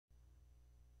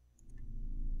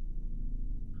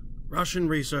Russian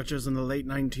researchers in the late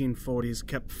 1940s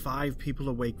kept 5 people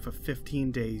awake for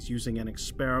 15 days using an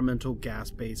experimental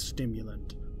gas-based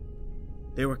stimulant.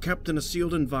 They were kept in a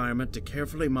sealed environment to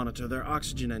carefully monitor their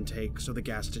oxygen intake so the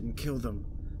gas didn't kill them,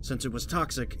 since it was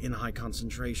toxic in high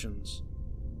concentrations.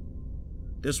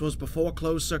 This was before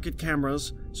closed-circuit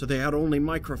cameras, so they had only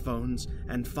microphones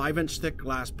and 5-inch thick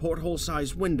glass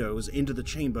porthole-sized windows into the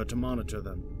chamber to monitor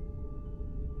them.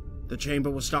 The chamber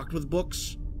was stocked with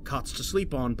books, cots to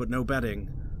sleep on but no bedding,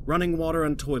 running water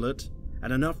and toilet,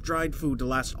 and enough dried food to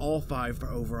last all 5 for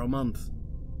over a month.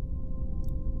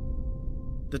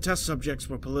 The test subjects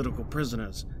were political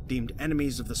prisoners, deemed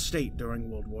enemies of the state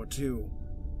during World War II.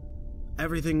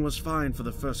 Everything was fine for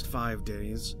the first 5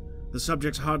 days. The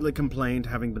subjects hardly complained,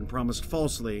 having been promised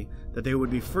falsely that they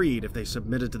would be freed if they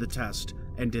submitted to the test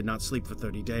and did not sleep for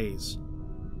 30 days.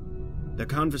 Their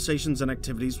conversations and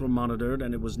activities were monitored,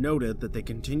 and it was noted that they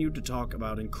continued to talk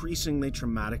about increasingly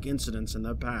traumatic incidents in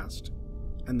their past,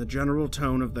 and the general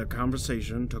tone of their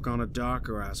conversation took on a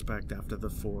darker aspect after the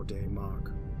 4-day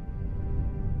mark.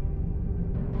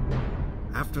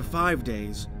 After 5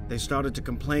 days, they started to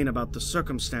complain about the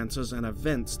circumstances and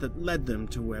events that led them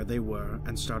to where they were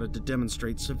and started to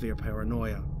demonstrate severe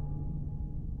paranoia.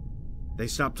 They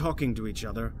stopped talking to each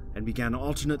other and began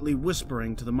alternately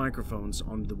whispering to the microphones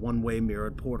on the one-way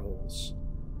mirrored portholes.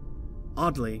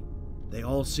 Oddly, they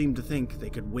all seemed to think they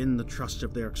could win the trust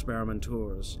of their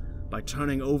experimenters by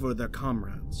turning over their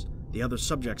comrades, the other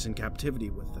subjects in captivity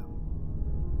with them.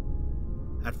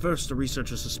 At first, the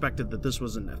researchers suspected that this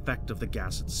was an effect of the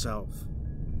gas itself.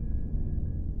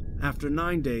 After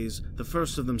 9 days, the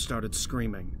first of them started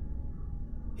screaming.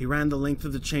 He ran the length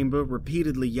of the chamber,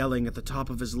 repeatedly yelling at the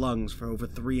top of his lungs for over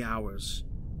 3 hours.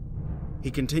 He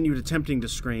continued attempting to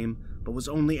scream, but was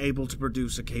only able to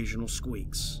produce occasional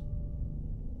squeaks.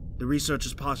 The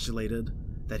researchers postulated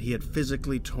that he had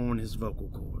physically torn his vocal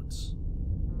cords.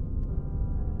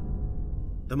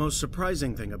 The most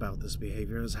surprising thing about this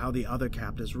behavior is how the other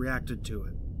captives reacted to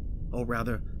it, or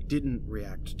rather, didn't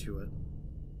react to it.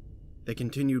 They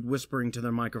continued whispering to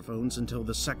their microphones until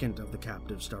the second of the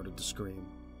captives started to scream.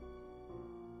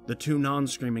 The 2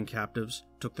 non-screaming captives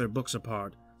took their books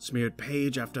apart, smeared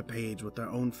page after page with their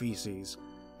own feces,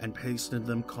 and pasted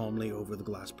them calmly over the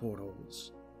glass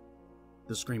portholes.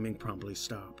 The screaming promptly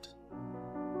stopped.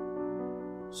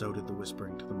 So did the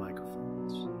whispering to the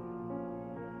microphones.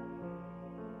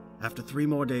 After 3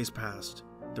 more days passed,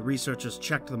 the researchers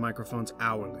checked the microphones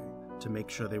hourly to make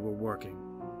sure they were working,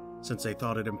 since they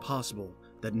thought it impossible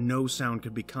that no sound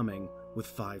could be coming with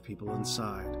 5 people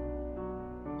inside.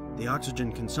 The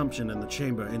oxygen consumption in the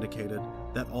chamber indicated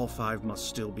that all 5 must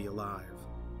still be alive.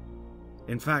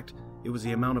 In fact, it was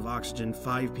the amount of oxygen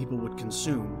 5 people would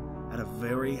consume at a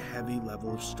very heavy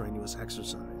level of strenuous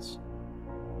exercise.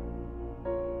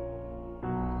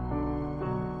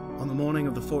 On the morning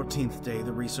of the 14th day,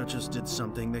 the researchers did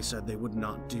something they said they would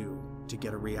not do to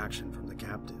get a reaction from the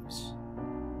captives.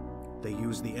 They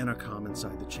used the intercom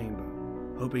inside the chamber,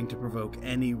 hoping to provoke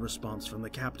any response from the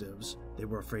captives they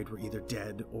were afraid were either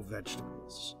dead or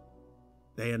vegetables.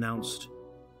 They announced,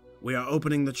 "We are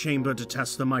opening the chamber to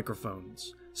test the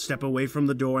microphones. Step away from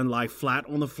the door and lie flat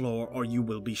on the floor or you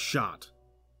will be shot.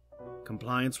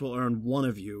 Compliance will earn one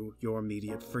of you your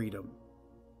immediate freedom."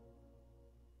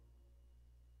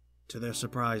 To their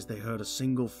surprise, they heard a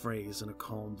single phrase in a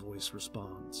calm voice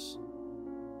response.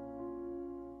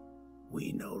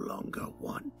 "We no longer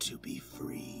want to be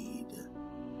freed."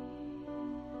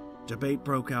 Debate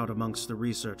broke out amongst the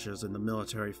researchers and the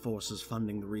military forces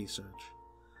funding the research.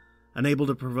 Unable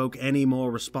to provoke any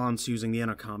more response using the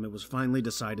intercom, it was finally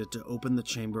decided to open the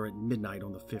chamber at midnight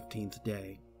on the 15th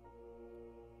day.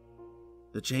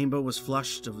 The chamber was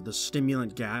flushed of the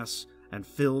stimulant gas and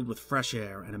filled with fresh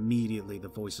air, and immediately the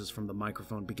voices from the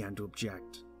microphone began to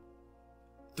object.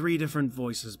 3 different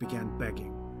voices began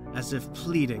begging, as if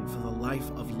pleading for the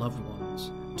life of loved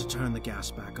ones, to turn the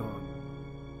gas back on.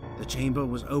 The chamber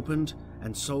was opened,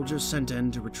 and soldiers sent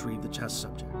in to retrieve the test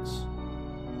subjects.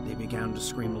 They began to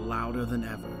scream louder than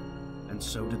ever, and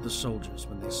so did the soldiers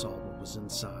when they saw what was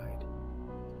inside.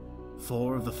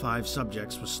 4 of the 5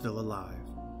 subjects were still alive,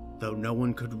 though no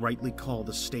one could rightly call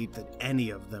the state that any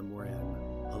of them were in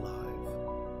alive.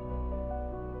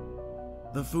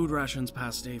 The food rations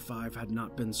past day 5 had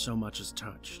not been so much as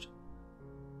touched.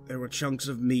 There were chunks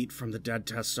of meat from the dead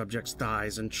test subjects'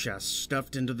 thighs and chests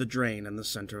stuffed into the drain in the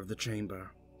center of the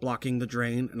chamber, blocking the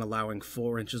drain and allowing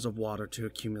 4 inches of water to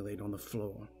accumulate on the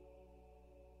floor.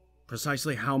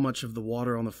 Precisely how much of the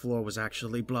water on the floor was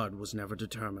actually blood was never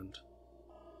determined.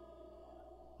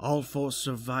 All 4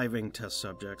 surviving test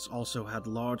subjects also had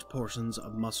large portions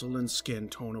of muscle and skin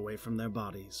torn away from their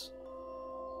bodies,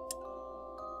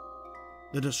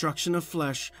 The destruction of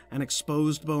flesh and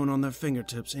exposed bone on their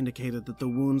fingertips indicated that the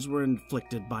wounds were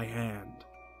inflicted by hand,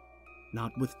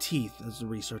 not with teeth as the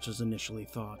researchers initially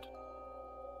thought.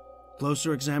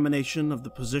 Closer examination of the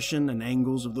position and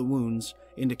angles of the wounds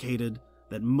indicated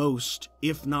that most,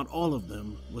 if not all of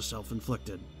them, were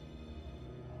self-inflicted.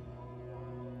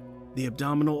 The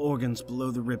abdominal organs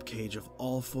below the ribcage of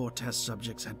all 4 test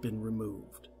subjects had been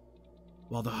removed.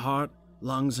 While the heart,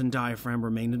 lungs, and diaphragm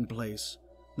remained in place,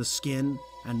 the skin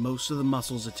and most of the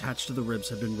muscles attached to the ribs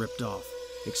had been ripped off,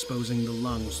 exposing the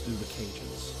lungs through the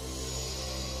cages.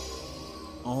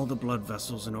 All the blood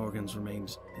vessels and organs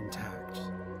remained intact.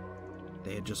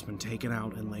 They had just been taken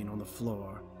out and lain on the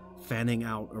floor, fanning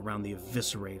out around the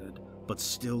eviscerated but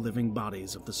still living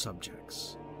bodies of the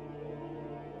subjects.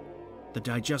 The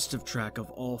digestive tract of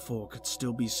all 4 could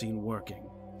still be seen working,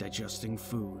 digesting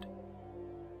food.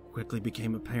 It quickly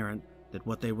became apparent that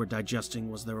what they were digesting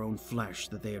was their own flesh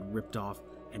that they had ripped off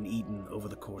and eaten over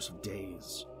the course of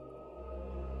days.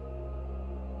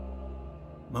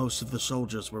 Most of the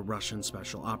soldiers were Russian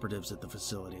special operatives at the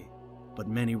facility, but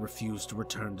many refused to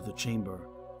return to the chamber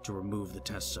to remove the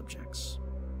test subjects.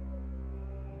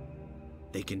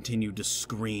 They continued to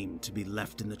scream to be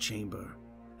left in the chamber,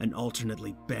 and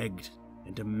alternately begged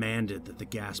and demanded that the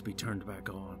gas be turned back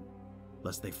on,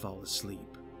 lest they fall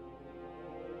asleep.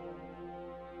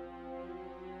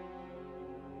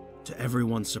 To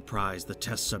everyone's surprise, the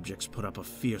test subjects put up a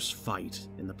fierce fight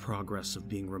in the progress of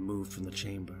being removed from the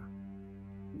chamber.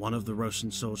 One of the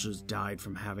Russian soldiers died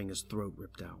from having his throat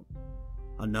ripped out.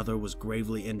 Another was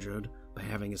gravely injured by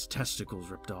having his testicles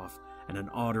ripped off and an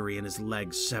artery in his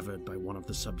leg severed by one of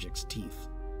the subject's teeth.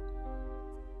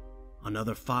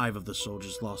 Another 5 of the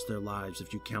soldiers lost their lives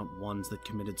if you count ones that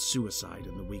committed suicide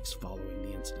in the weeks following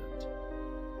the incident.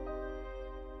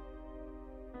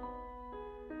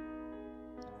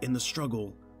 In the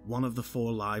struggle, one of the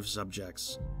 4 live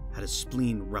subjects had his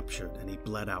spleen ruptured and he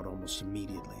bled out almost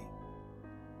immediately.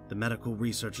 The medical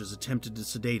researchers attempted to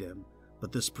sedate him,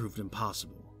 but this proved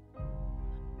impossible.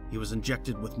 He was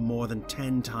injected with more than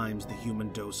 10 times the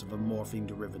human dose of a morphine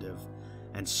derivative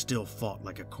and still fought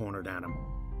like a cornered animal,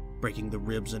 breaking the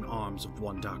ribs and arms of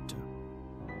one doctor.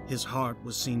 His heart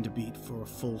was seen to beat for a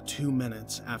full 2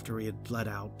 minutes after he had bled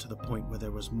out to the point where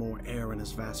there was more air in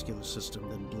his vascular system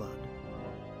than blood.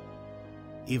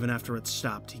 Even after it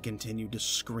stopped, he continued to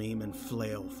scream and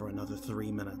flail for another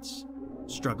 3 minutes,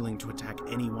 struggling to attack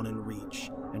anyone in reach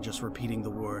and just repeating the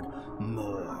word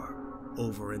 "more"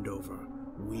 over and over,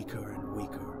 weaker and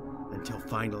weaker, until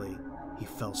finally he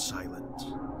fell silent.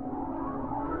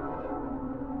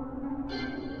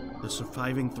 The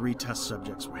surviving 3 test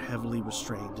subjects were heavily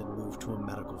restrained and moved to a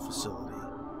medical facility.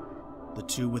 The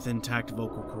 2 with intact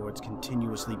vocal cords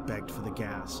continuously begged for the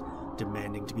gas,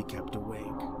 demanding to be kept awake.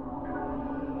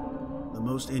 The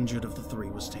most injured of the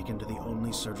 3 was taken to the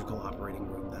only surgical operating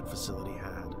room that facility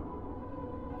had.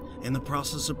 In the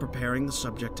process of preparing the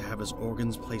subject to have his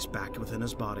organs placed back within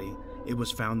his body, it was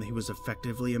found that he was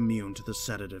effectively immune to the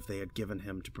sedative they had given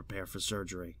him to prepare for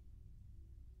surgery.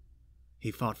 He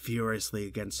fought furiously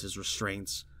against his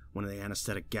restraints when the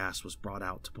anesthetic gas was brought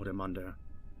out to put him under.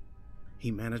 He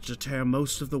managed to tear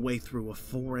most of the way through a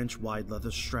 4-inch wide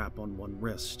leather strap on one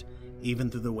wrist,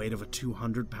 even through the weight of a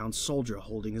 200-pound soldier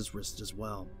holding his wrist as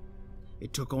well.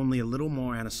 It took only a little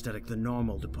more anesthetic than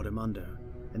normal to put him under,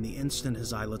 and the instant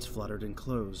his eyelids fluttered and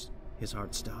closed, his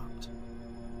heart stopped.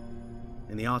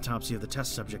 In the autopsy of the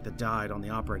test subject that died on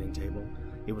the operating table,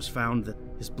 it was found that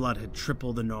his blood had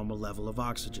tripled the normal level of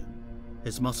oxygen.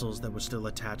 His muscles that were still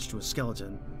attached to his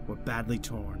skeleton were badly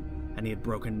torn, and he had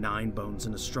broken 9 bones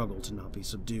in a struggle to not be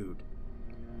subdued.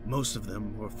 Most of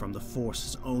them were from the force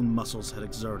his own muscles had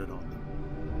exerted on them.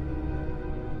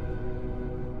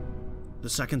 The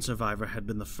second survivor had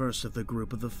been the first of the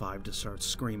group of the 5 to start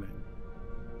screaming.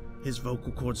 His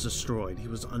vocal cords destroyed, he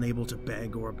was unable to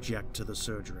beg or object to the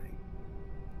surgery.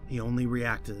 He only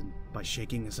reacted by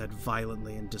shaking his head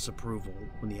violently in disapproval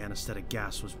when the anesthetic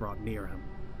gas was brought near him.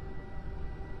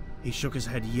 He shook his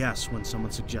head yes when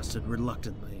someone suggested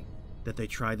reluctantly that they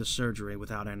try the surgery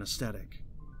without anesthetic,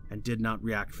 and did not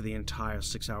react for the entire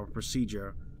 6-hour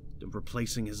procedure of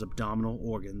replacing his abdominal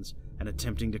organs and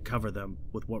attempting to cover them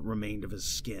with what remained of his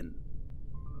skin.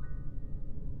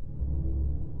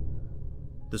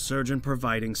 The surgeon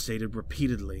providing stated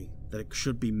repeatedly that it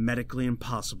should be medically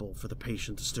impossible for the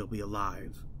patient to still be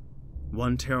alive.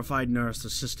 One terrified nurse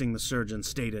assisting the surgeon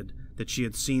stated that she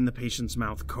had seen the patient's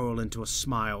mouth curl into a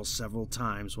smile several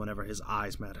times whenever his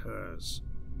eyes met hers.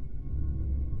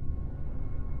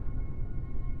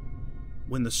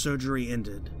 When the surgery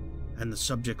ended, and the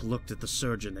subject looked at the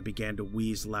surgeon and began to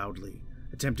wheeze loudly,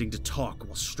 attempting to talk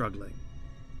while struggling,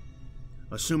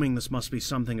 Assuming this must be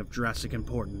something of drastic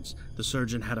importance, the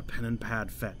surgeon had a pen and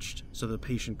pad fetched so the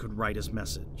patient could write his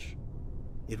message.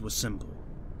 It was simple.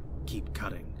 Keep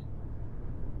cutting.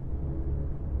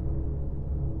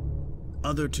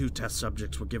 Other 2 test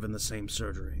subjects were given the same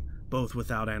surgery, both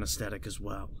without anesthetic as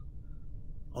well,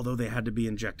 although they had to be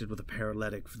injected with a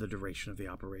paralytic for the duration of the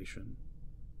operation.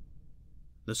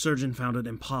 The surgeon found it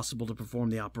impossible to perform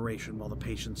the operation while the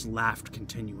patients laughed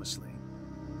continuously.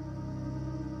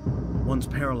 Once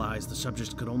paralyzed, the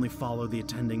subjects could only follow the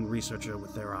attending researcher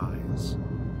with their eyes.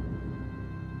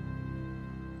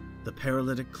 The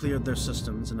paralytic cleared their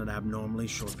systems in an abnormally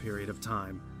short period of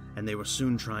time, and they were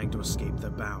soon trying to escape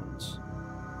their bounds.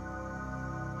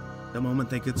 The moment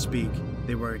they could speak,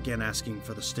 they were again asking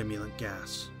for the stimulant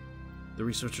gas. The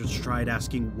researchers tried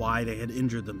asking why they had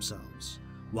injured themselves,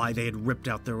 why they had ripped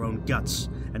out their own guts,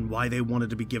 and why they wanted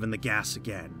to be given the gas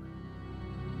again.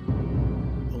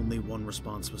 Only one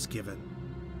response was given: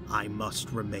 I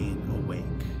must remain awake.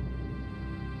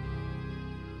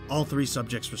 All 3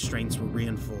 subjects' restraints were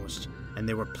reinforced, and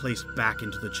they were placed back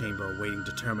into the chamber awaiting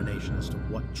determination as to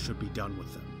what should be done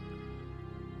with them.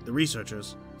 The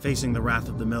researchers, facing the wrath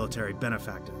of the military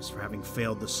benefactors for having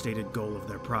failed the stated goal of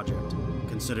their project,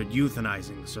 considered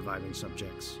euthanizing the surviving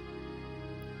subjects.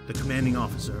 The commanding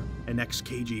officer, an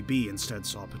ex-KGB, instead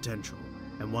saw potential,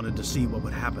 and wanted to see what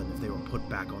would happen if they were put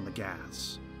back on the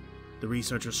gas. The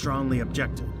researchers strongly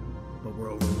objected, but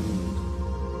were overruled.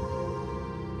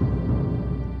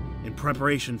 In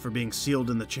preparation for being sealed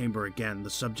in the chamber again, the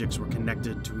subjects were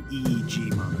connected to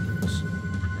EEG monitors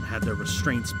and had their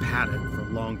restraints padded for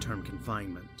long-term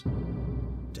confinement.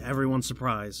 To everyone's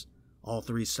surprise, all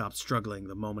 3 stopped struggling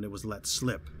the moment it was let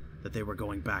slip that they were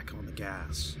going back on the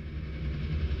gas.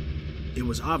 It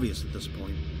was obvious at this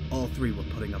point, all 3 were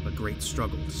putting up a great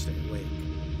struggle to stay awake.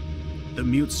 The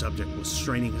mute subject was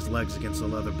straining his legs against the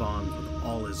leather bonds with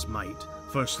all his might,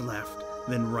 first left,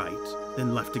 then right,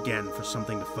 then left again for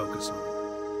something to focus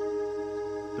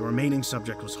on. The remaining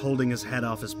subject was holding his head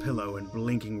off his pillow and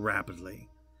blinking rapidly.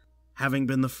 Having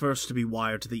been the first to be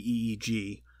wired to the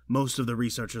EEG, most of the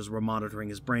researchers were monitoring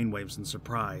his brainwaves in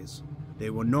surprise. They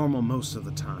were normal most of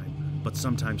the time, but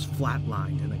sometimes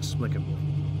flatlined inexplicably.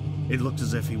 It looked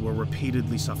as if he were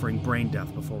repeatedly suffering brain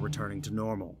death before returning to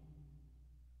normal.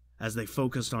 As they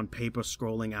focused on paper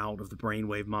scrolling out of the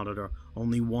brainwave monitor,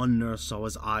 only one nurse saw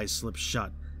his eyes slip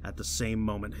shut at the same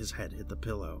moment his head hit the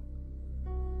pillow.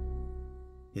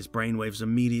 His brainwaves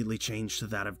immediately changed to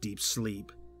that of deep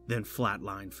sleep, then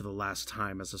flatlined for the last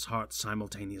time as his heart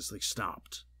simultaneously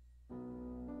stopped.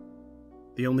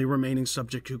 The only remaining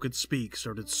subject who could speak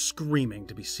started screaming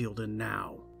to be sealed in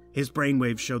now. His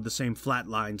brainwaves showed the same flat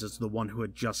lines as the one who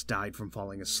had just died from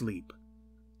falling asleep.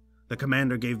 The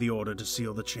commander gave the order to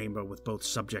seal the chamber with both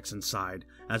subjects inside,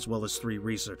 as well as 3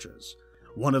 researchers.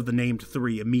 One of the named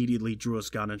 3 immediately drew his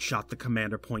gun and shot the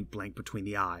commander point blank between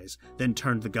the eyes, then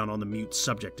turned the gun on the mute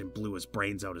subject and blew his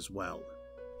brains out as well.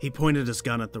 He pointed his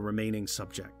gun at the remaining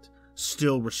subject,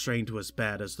 still restrained to his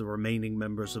bed as the remaining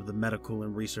members of the medical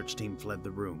and research team fled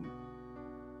the room.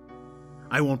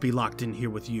 I won't be locked in here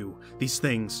with you. These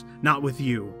things, not with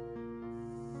you.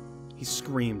 He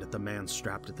screamed at the man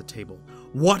strapped at the table.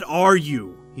 What are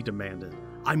you? He demanded.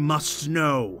 I must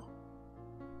know.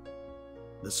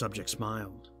 The subject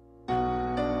smiled.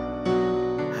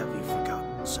 Have you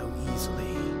forgotten so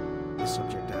easily? The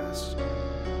subject asked.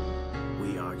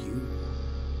 We are you.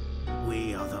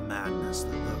 We are the madness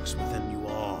that lurks within you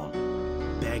all,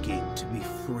 begging to be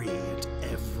free at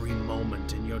every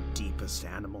moment in your deepest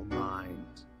animal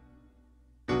mind.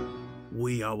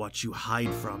 We are what you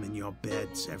hide from in your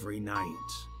beds every night.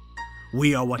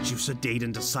 We are what you sedate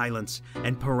into silence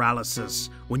and paralysis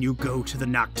when you go to the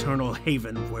nocturnal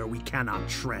haven where we cannot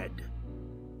tread.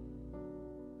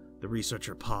 The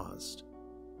researcher paused,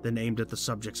 then aimed at the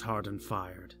subject's heart and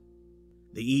fired.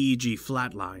 The EEG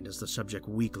flatlined as the subject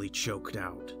weakly choked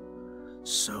out.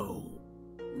 So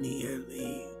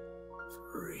nearly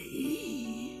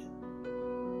free.